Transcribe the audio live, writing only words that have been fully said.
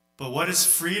But what is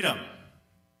freedom?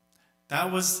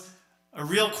 That was a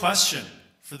real question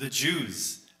for the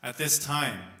Jews at this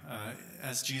time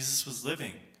as Jesus was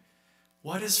living.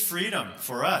 What is freedom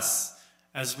for us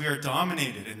as we are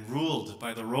dominated and ruled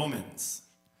by the Romans?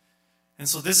 And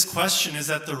so this question is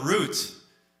at the root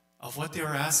of what they were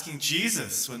asking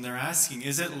Jesus when they're asking,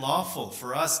 is it lawful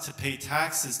for us to pay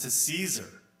taxes to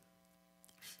Caesar?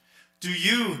 Do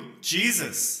you,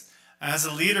 Jesus, as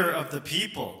a leader of the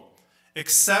people,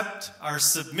 accept our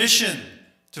submission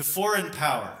to foreign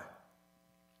power?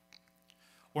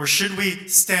 Or should we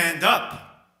stand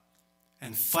up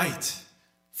and fight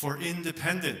for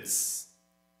independence?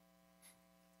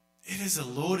 It is a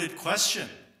loaded question.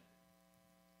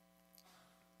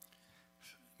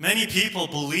 Many people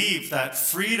believe that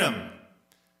freedom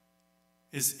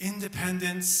is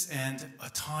independence and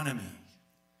autonomy,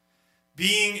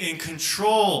 being in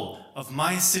control of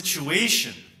my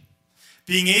situation,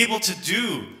 being able to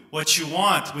do what you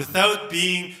want without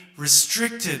being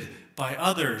restricted by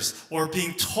others or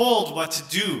being told what to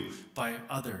do by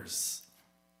others.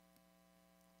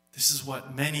 This is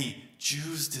what many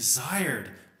Jews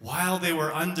desired while they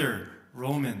were under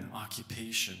Roman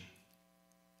occupation.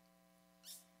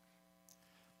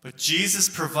 But Jesus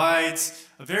provides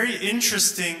a very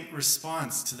interesting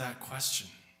response to that question.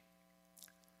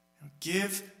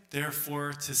 Give,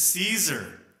 therefore, to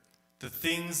Caesar the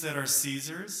things that are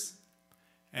Caesar's,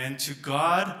 and to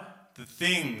God the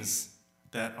things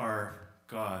that are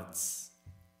God's.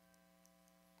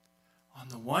 On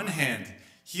the one hand,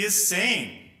 he is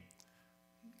saying,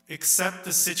 accept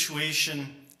the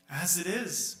situation as it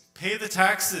is. Pay the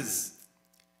taxes.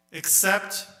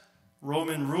 Accept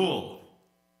Roman rule.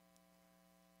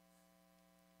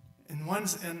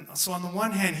 And so on the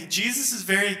one hand, Jesus is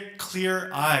very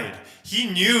clear-eyed. He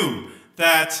knew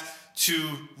that to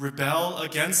rebel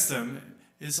against them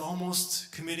is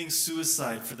almost committing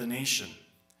suicide for the nation.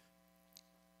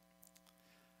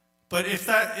 But if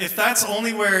that's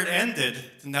only where it ended,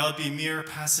 then that would be mere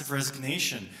passive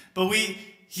resignation. But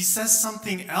he says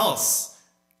something else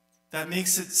that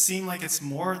makes it seem like it's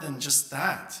more than just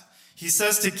that. He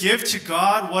says to give to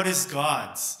God what is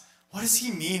God's. What does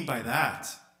he mean by that?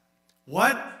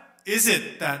 What is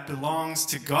it that belongs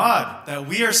to God that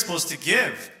we are supposed to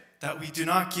give, that we do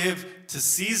not give to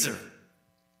Caesar?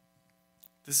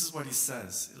 This is what he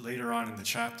says later on in the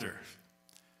chapter.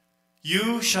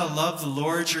 You shall love the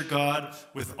Lord your God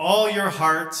with all your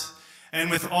heart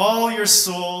and with all your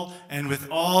soul and with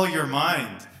all your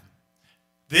mind.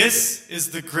 This is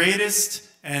the greatest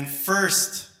and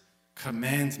first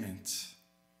commandment.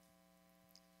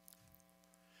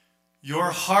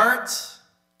 Your heart,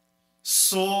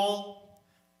 soul,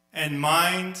 and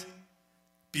mind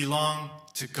belong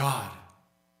to God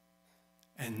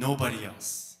and nobody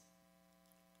else.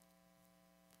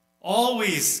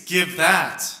 Always give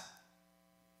that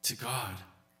to God.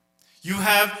 You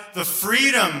have the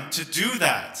freedom to do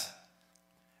that.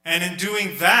 And in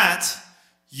doing that,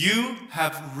 you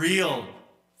have real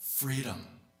freedom.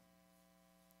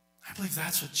 I believe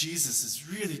that's what Jesus is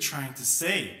really trying to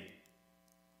say.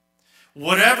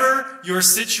 Whatever your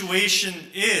situation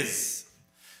is,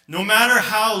 no matter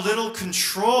how little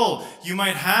control you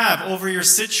might have over your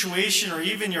situation or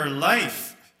even your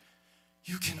life,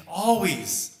 you can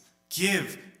always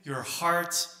give your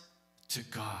heart to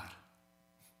God.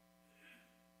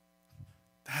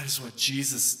 That is what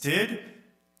Jesus did,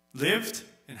 lived,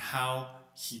 and how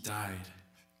he died.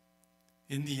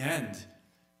 In the end,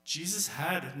 Jesus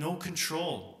had no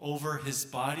control over his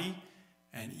body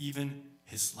and even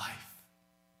his life.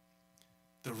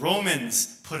 The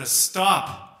Romans put a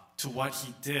stop to what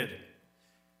he did,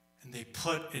 and they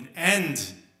put an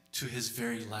end to his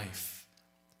very life.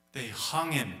 They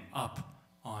hung him up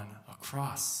on a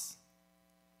cross.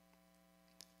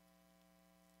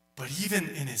 But even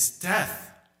in his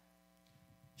death,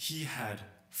 he had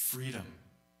freedom.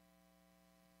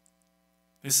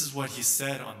 This is what he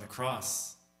said on the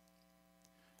cross.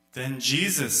 Then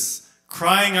Jesus,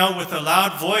 crying out with a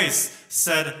loud voice,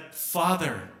 said,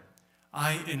 Father,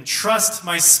 I entrust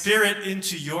my spirit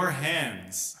into your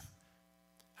hands.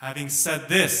 Having said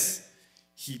this,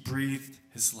 he breathed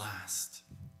his last.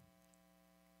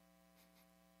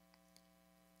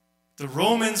 The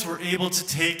Romans were able to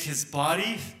take his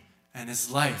body and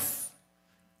his life,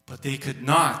 but they could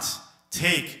not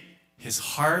take his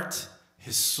heart,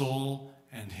 his soul,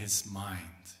 and his mind.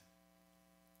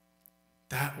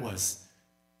 That was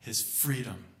his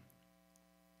freedom.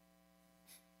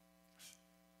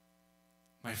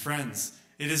 My friends,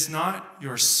 it is not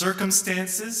your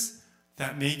circumstances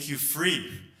that make you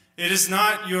free. It is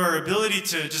not your ability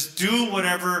to just do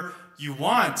whatever you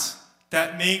want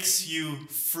that makes you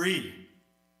free.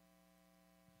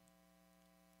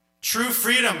 True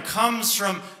freedom comes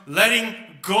from letting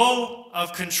go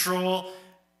of control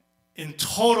in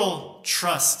total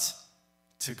trust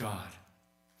to God.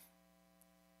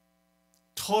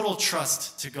 Total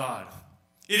trust to God.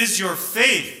 It is your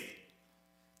faith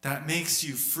that makes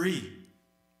you free.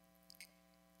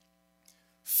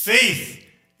 Faith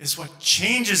is what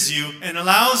changes you and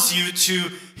allows you to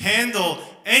handle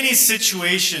any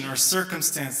situation or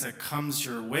circumstance that comes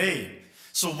your way.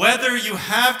 So whether you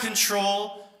have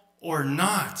control or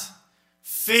not,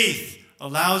 faith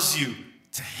allows you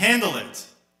to handle it.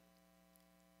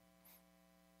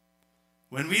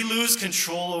 When we lose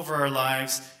control over our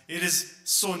lives, it is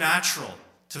so natural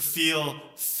to feel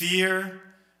fear,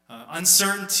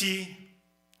 uncertainty,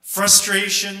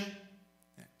 frustration,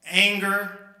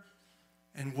 anger,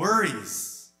 and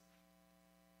worries.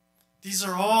 These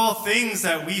are all things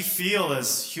that we feel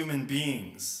as human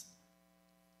beings.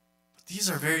 But these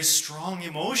are very strong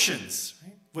emotions.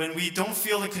 Right? When we don't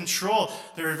feel in control,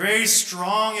 there are very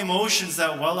strong emotions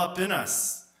that well up in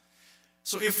us.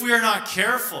 So if we are not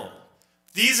careful,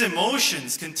 these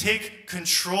emotions can take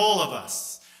control of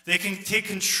us. They can take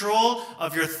control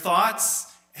of your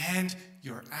thoughts and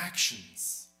your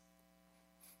actions.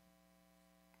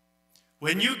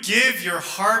 When you give your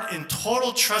heart in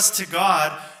total trust to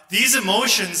God, these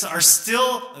emotions are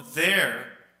still there,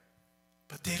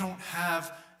 but they don't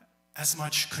have as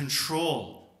much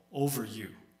control over you.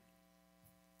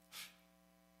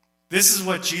 This is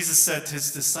what Jesus said to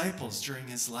his disciples during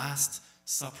his last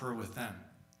supper with them.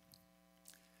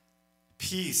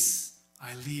 Peace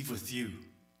I leave with you.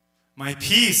 My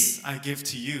peace I give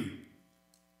to you.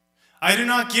 I do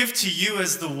not give to you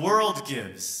as the world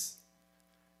gives.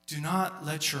 Do not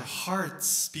let your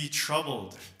hearts be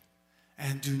troubled,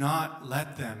 and do not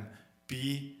let them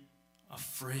be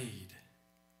afraid.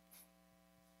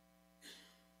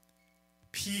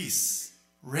 Peace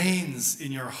reigns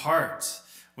in your heart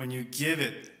when you give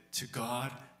it to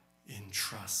God in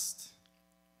trust.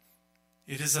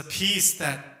 It is a peace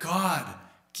that God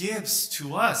gives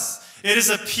to us. It is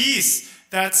a peace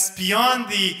that's beyond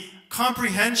the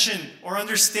comprehension or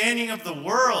understanding of the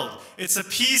world. It's a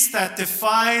peace that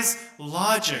defies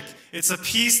logic. It's a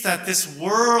peace that this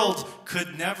world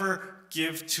could never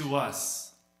give to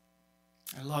us.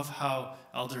 I love how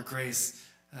Elder Grace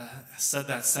said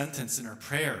that sentence in her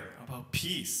prayer about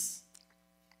peace.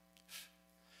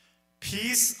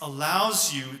 Peace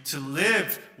allows you to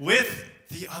live with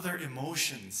the other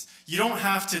emotions. You don't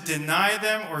have to deny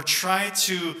them or try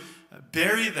to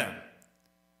bury them.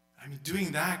 I mean,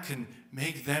 doing that can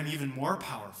make them even more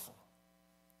powerful.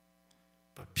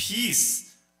 But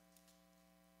peace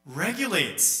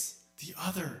regulates the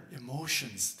other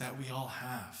emotions that we all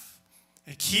have.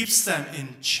 It keeps them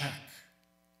in check.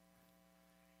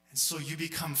 And so you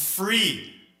become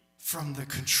free from the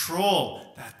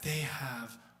control that they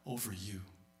have over you.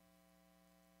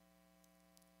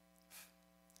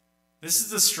 This is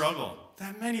the struggle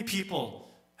that many people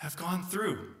have gone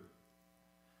through.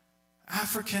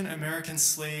 African American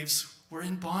slaves were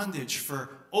in bondage for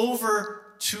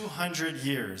over 200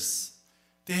 years.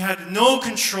 They had no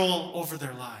control over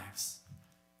their lives.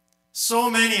 So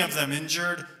many of them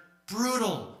endured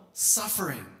brutal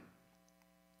suffering.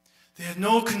 They had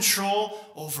no control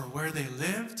over where they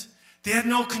lived. They had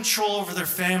no control over their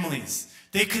families.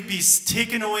 They could be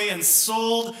taken away and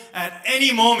sold at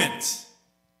any moment.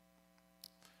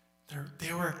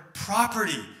 They were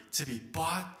property to be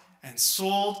bought and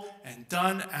sold and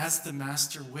done as the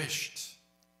master wished.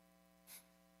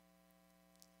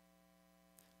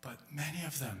 But many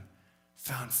of them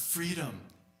found freedom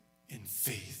in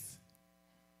faith.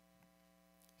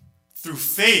 Through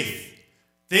faith,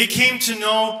 they came to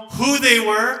know who they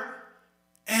were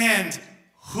and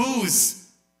whose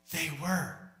they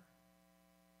were.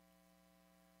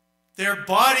 Their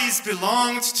bodies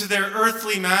belonged to their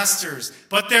earthly masters,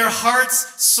 but their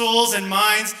hearts, souls, and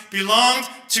minds belonged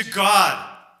to God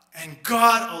and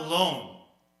God alone.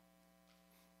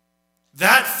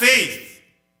 That faith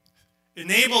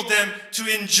enabled them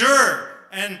to endure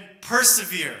and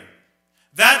persevere.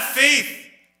 That faith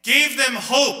gave them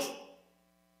hope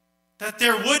that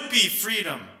there would be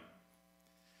freedom.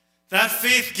 That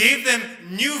faith gave them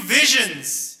new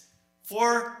visions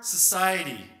for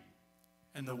society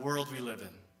and the world we live in.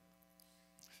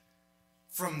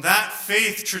 From that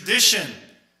faith tradition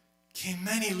came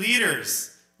many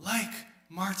leaders like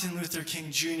Martin Luther King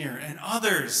Jr. and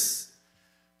others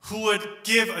who would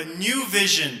give a new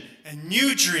vision and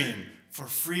new dream for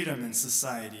freedom in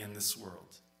society in this world.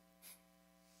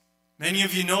 Many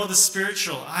of you know the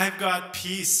spiritual, I've got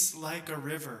peace like a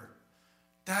river.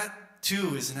 That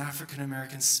too is an African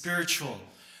American spiritual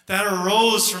that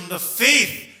arose from the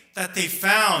faith that they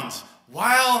found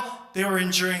while they were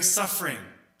enduring suffering,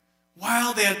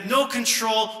 while they had no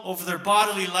control over their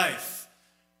bodily life.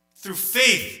 Through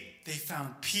faith, they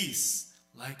found peace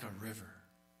like a river.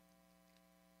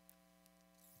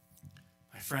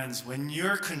 My friends, when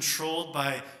you're controlled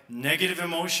by negative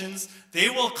emotions, they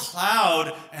will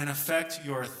cloud and affect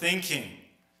your thinking.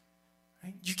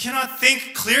 Right? You cannot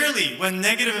think clearly when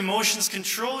negative emotions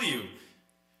control you.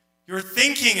 Your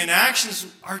thinking and actions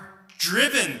are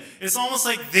driven. It's almost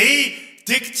like they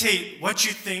dictate what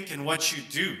you think and what you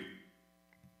do.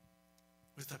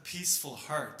 With a peaceful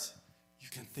heart, you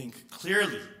can think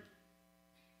clearly.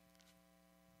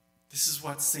 This is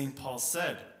what St. Paul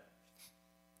said.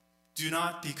 Do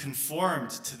not be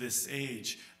conformed to this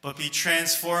age, but be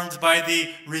transformed by the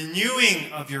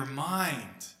renewing of your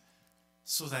mind,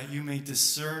 so that you may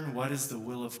discern what is the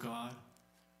will of God,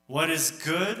 what is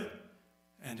good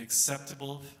and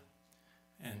acceptable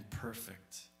and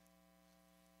perfect.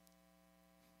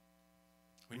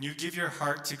 When you give your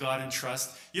heart to God in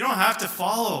trust, you don't have to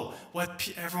follow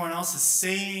what everyone else is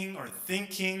saying or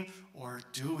thinking or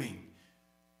doing.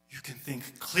 You can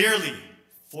think clearly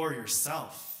for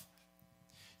yourself.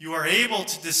 You are able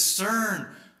to discern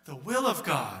the will of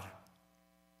God.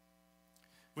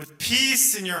 With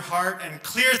peace in your heart and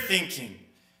clear thinking,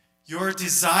 your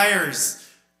desires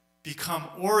become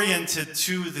oriented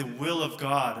to the will of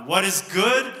God, what is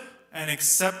good and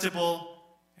acceptable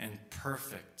and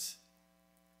perfect.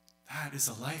 That is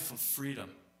a life of freedom.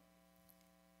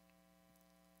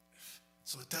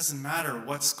 So it doesn't matter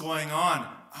what's going on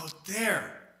out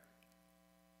there.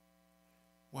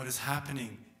 What is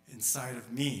happening inside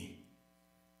of me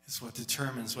is what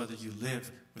determines whether you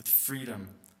live with freedom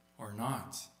or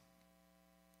not.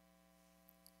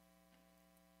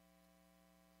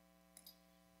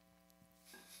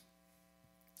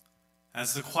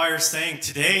 As the choir sang,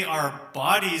 today our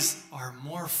bodies are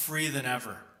more free than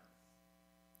ever.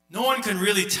 No one can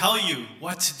really tell you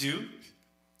what to do.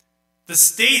 The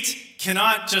state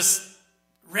cannot just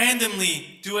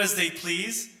randomly do as they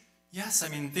please. Yes,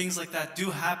 things like that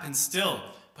do happen still.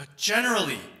 But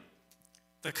generally,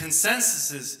 the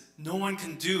consensus is no one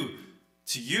can do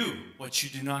to you what you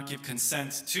do not give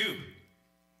consent to.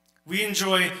 We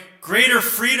enjoy greater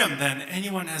freedom than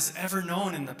anyone has ever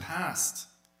known in the past.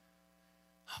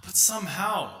 But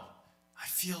somehow, I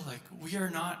feel like we are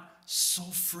not so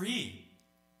free.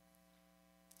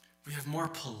 We have more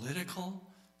political,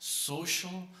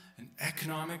 social, and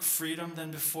economic freedom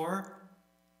than before.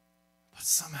 But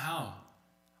somehow,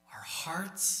 our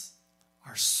hearts,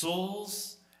 our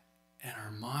souls, and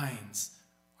our minds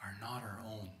are not our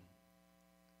own.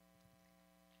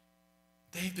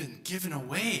 They've been given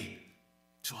away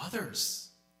to others.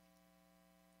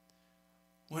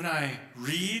 When I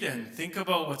read and think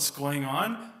about what's going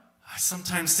on, I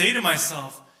sometimes say to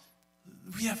myself,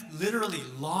 we have literally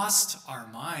lost our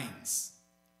minds.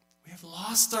 We have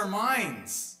lost our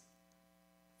minds.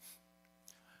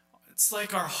 It's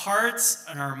like our hearts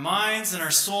and our minds and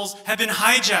our souls have been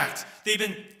hijacked. They've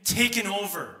been taken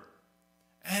over.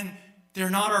 And they're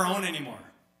not our own anymore.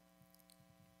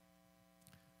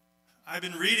 I've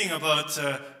been reading about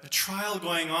a trial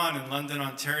going on in London,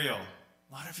 Ontario.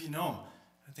 A lot of you know.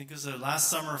 I think it was last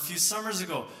summer, a few summers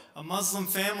ago, a Muslim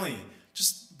family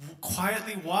just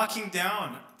quietly walking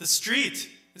down the street.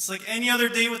 It's like any other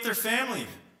day with their family.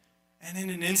 And in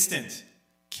an instant,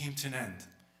 came to an end.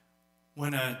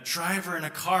 When a driver in a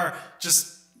car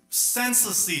just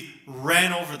senselessly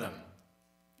ran over them,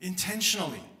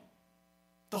 intentionally.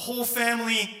 The whole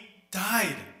family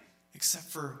died, except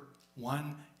for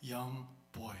one young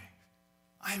boy.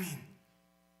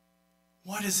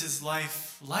 What is his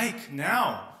life like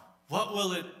now? What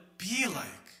will it be like?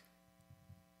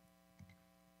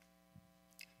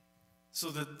 So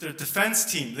the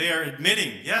defense team, they are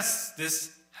admitting, yes,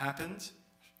 this happened.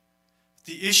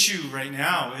 The issue right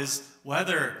now is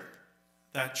whether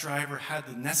that driver had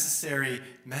the necessary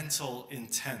mental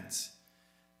intent.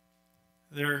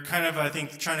 They're kind of, I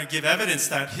think, trying to give evidence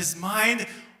that his mind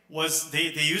was,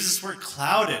 they use this word,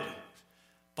 clouded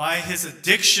by his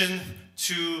addiction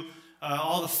to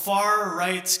all the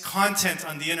far-right content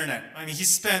on the internet. He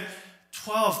spent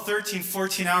 12, 13,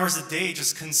 14 hours a day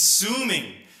just consuming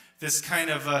this kind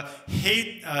of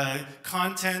hate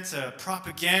content,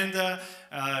 propaganda,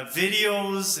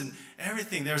 videos, and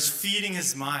everything. That was feeding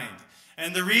his mind.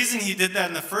 And the reason he did that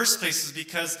in the first place is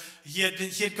because he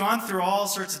had gone through all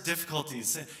sorts of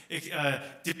difficulties,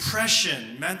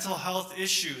 depression, mental health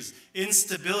issues,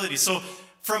 instability. So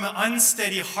from an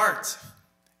unsteady heart,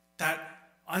 that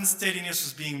unsteadiness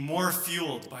was being more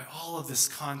fueled by all of this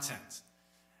content.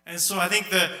 And so I think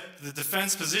the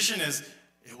defense position is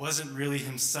it wasn't really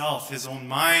himself, his own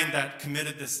mind, that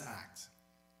committed this act.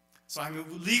 So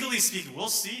legally speaking, we'll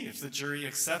see if the jury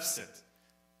accepts it.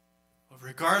 But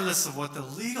regardless of what the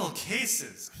legal case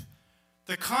is,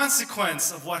 the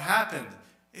consequence of what happened,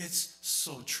 it's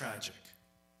so tragic,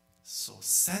 so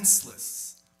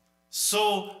senseless,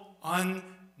 so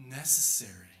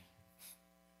unnecessary.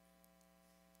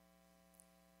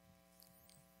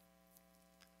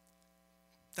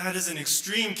 That is an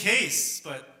extreme case,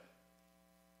 but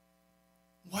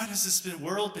what has this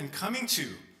world been coming to?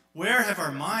 Where have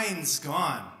our minds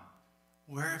gone?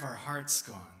 Where have our hearts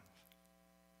gone?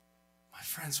 My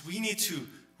friends, we need to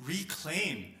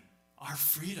reclaim our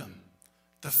freedom,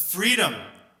 the freedom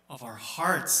of our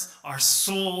hearts, our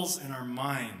souls, and our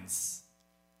minds.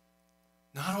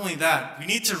 Not only that, we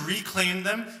need to reclaim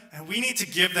them, and we need to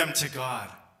give them to God.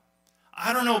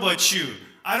 I don't know about you.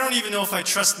 I don't even know if I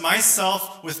trust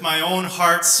myself with my own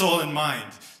heart, soul, and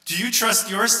mind. Do you trust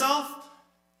yourself?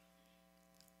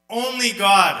 Only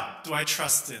God do I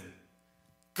trust in.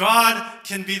 God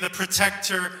can be the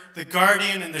protector, the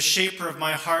guardian, and the shaper of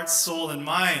my heart, soul, and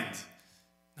mind,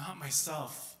 not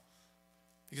myself.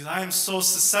 Because I am so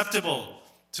susceptible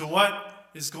to what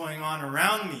is going on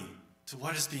around me, to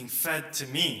what is being fed to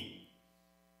me.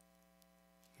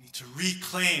 We need to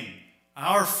reclaim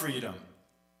our freedom.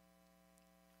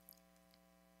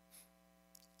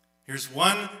 Here's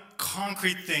one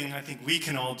concrete thing I think we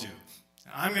can all do.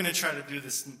 I'm going to try to do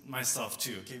this myself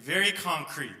too. Okay, very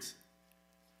concrete.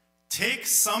 Take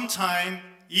some time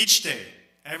each day,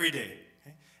 every day,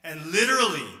 okay, and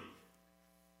literally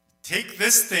take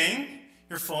this thing,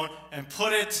 your phone, and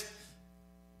put it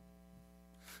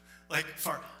like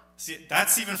far. See,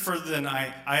 that's even further than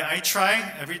I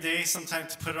try every day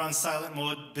sometimes to put it on silent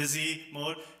mode, busy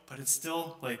mode, but it's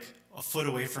still like a foot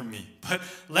away from me. But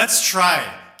let's try.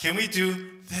 Can we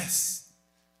do this?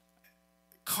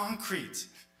 Concrete.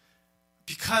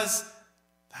 Because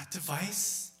that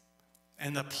device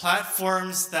and the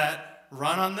platforms that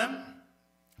run on them,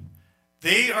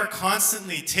 they are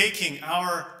constantly taking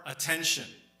our attention,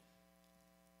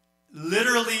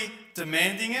 literally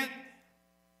demanding it,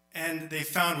 and they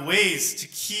found ways to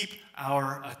keep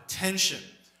our attention.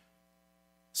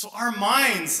 So our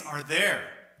minds are there.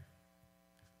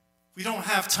 We don't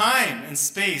have time and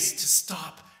space to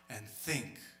stop and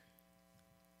think.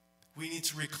 We need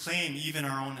to reclaim even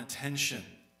our own attention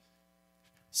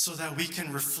so that we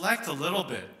can reflect a little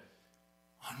bit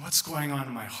on what's going on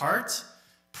in my heart,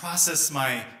 process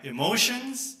my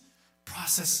emotions,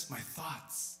 process my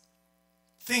thoughts,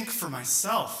 think for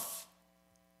myself.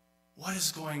 What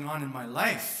is going on in my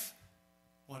life?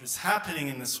 What is happening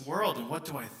in this world, and what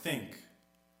do I think?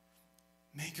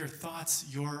 Make your thoughts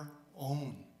your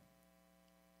own.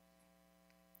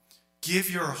 Give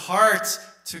your heart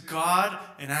to God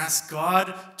and ask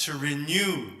God to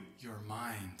renew your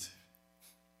mind.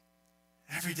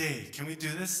 Every day, can we do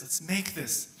this? Let's make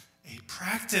this a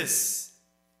practice.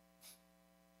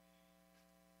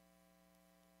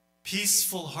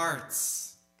 Peaceful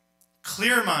hearts,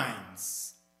 clear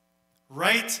minds,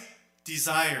 right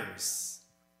desires.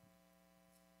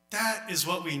 That is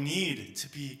what we need to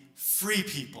be free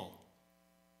people.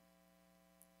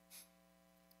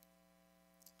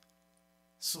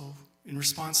 So, in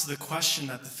response to the question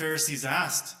that the Pharisees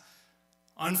asked,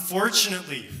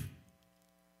 unfortunately,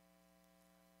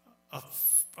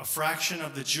 a fraction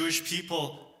of the Jewish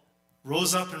people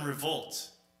rose up in revolt.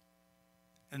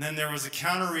 And then there was a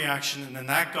counter-reaction, and then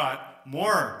that got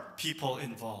more people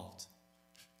involved.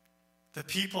 The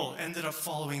people ended up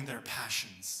following their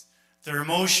passions, their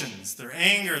emotions, their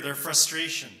anger, their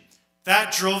frustration.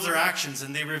 That drove their actions,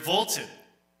 and they revolted.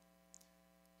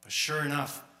 But sure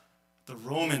enough, the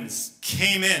Romans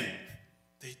came in.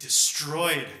 They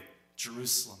destroyed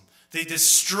Jerusalem. They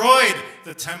destroyed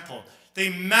the temple. They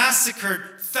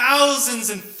massacred thousands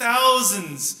and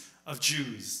thousands of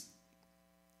Jews.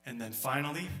 And then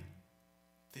finally,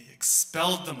 they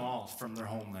expelled them all from their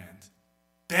homeland.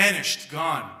 Banished,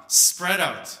 gone, spread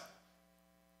out.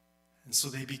 And so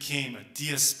they became a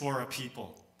diaspora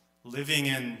people, living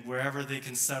in wherever they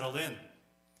can settle in. And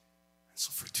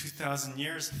so for 2,000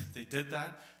 years, they did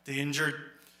that. They endured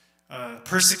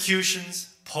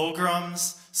persecutions,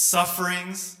 pogroms,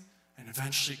 sufferings, and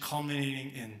eventually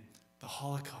culminating in the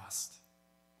Holocaust.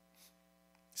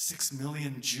 6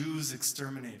 million Jews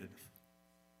exterminated.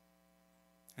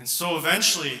 And so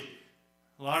eventually,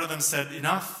 a lot of them said,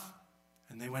 enough.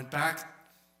 And they went back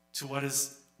to what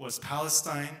was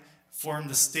Palestine, formed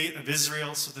the state of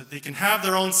Israel so that they can have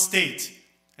their own state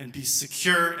and be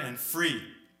secure and free.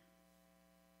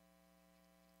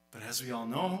 as we all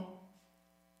know,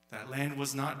 that land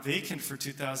was not vacant for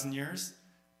 2,000 years.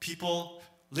 People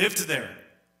lived there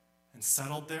and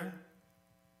settled there.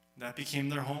 That became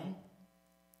their home.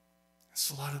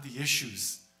 So a lot of the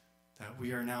issues that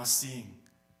we are now seeing.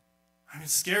 I mean,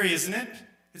 it's scary, isn't it?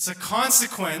 It's a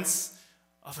consequence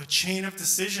of a chain of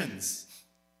decisions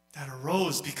that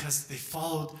arose because they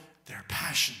followed their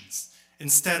passions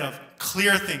instead of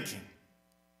clear thinking.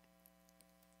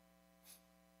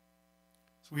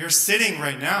 So we are sitting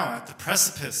right now at the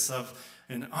precipice of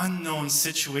an unknown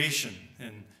situation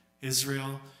in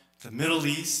Israel, the Middle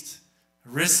East,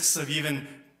 risks of even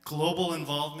global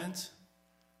involvement.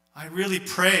 I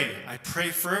pray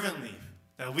fervently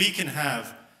that we can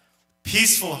have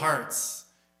peaceful hearts,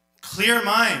 clear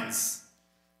minds,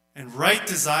 and right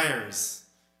desires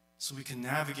so we can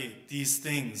navigate these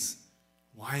things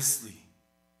wisely.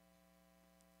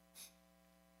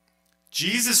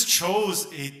 Jesus chose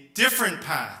a different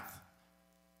path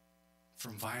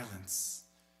from violence.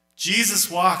 Jesus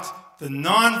walked the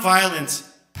non-violent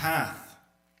path.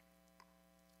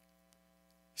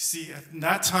 You see, at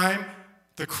that time,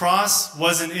 the cross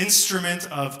was an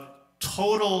instrument of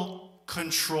total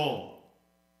control.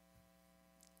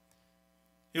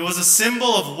 It was a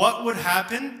symbol of what would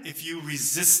happen if you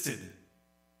resisted.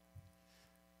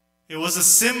 It was a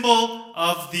symbol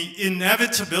of the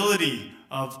inevitability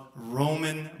of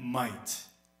Roman might.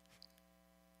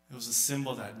 It was a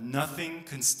symbol that nothing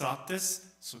can stop this,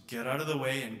 so get out of the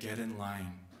way and get in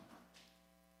line.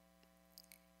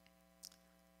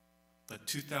 But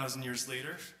 2,000 years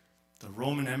later, the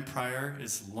Roman Empire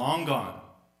is long gone.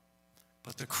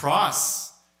 But the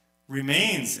cross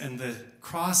remains, and the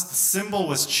cross, the symbol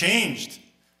was changed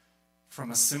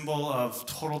from a symbol of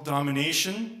total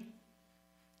domination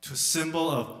to a symbol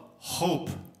of hope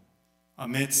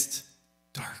amidst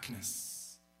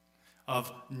darkness,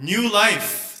 of new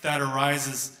life that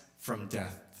arises from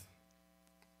death.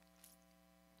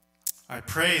 I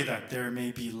pray that there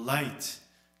may be light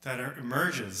that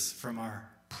emerges from our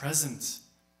present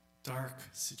dark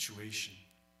situation.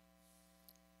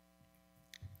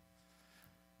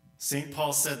 St.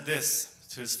 Paul said this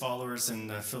to his followers in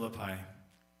Philippi: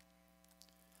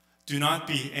 "Do not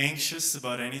be anxious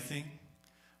about anything,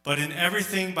 but in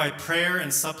everything by prayer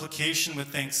and supplication with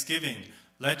thanksgiving,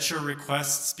 let your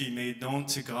requests be made known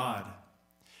to God.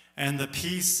 And the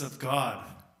peace of God,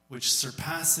 which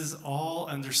surpasses all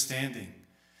understanding,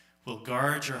 will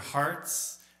guard your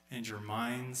hearts and your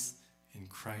minds in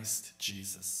Christ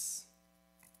Jesus."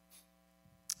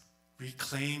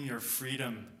 Reclaim your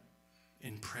freedom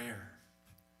in prayer.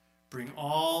 Bring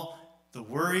all the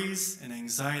worries and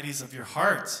anxieties of your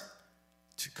heart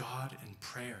to God in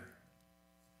prayer.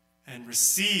 And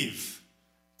receive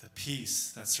the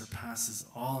peace that surpasses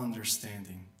all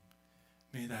understanding.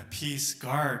 May that peace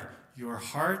guard your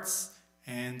hearts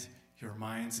and your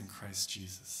minds in Christ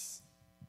Jesus.